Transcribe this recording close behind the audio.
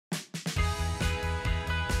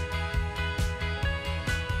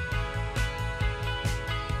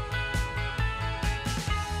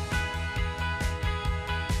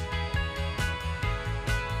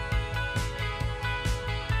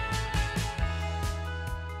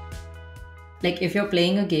like if you're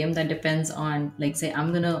playing a game that depends on, like, say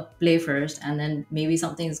I'm going to play first and then maybe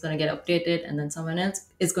something is going to get updated and then someone else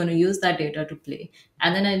is going to use that data to play,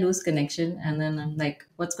 and then I lose connection, and then I'm like,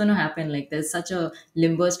 what's going to happen? Like there's such a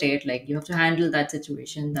limbo state, like you have to handle that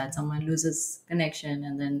situation that someone loses connection,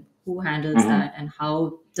 and then who handles Hmm. that and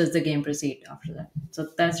how does the game proceed after that. So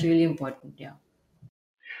that's really important. Yeah.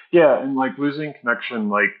 Yeah, and like losing connection,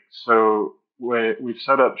 like so we've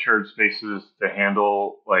set up shared spaces to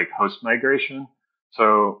handle like host migration.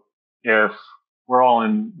 So if we're all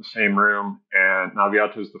in the same room and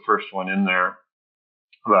Naviata is the first one in there,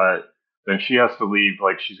 but then she has to leave,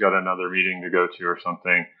 like she's got another meeting to go to or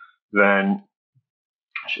something, then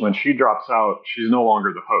when she drops out, she's no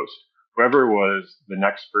longer the host. Whoever was the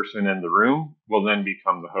next person in the room will then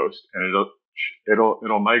become the host, and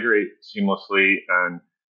it'll migrate seamlessly, and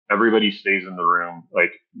everybody stays in the room.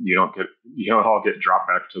 Like you don't all get dropped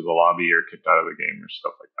back to the lobby or kicked out of the game or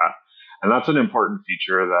stuff like that. And that's an important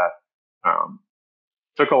feature that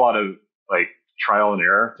took a lot of like trial and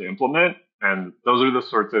error to implement. And those are the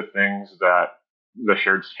sorts of things that the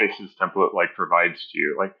shared spaces template like provides to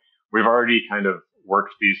you. Like we've already kind of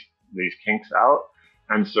worked these kinks out,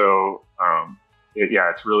 and so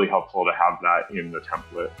yeah, it's really helpful to have that in the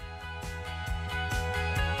template.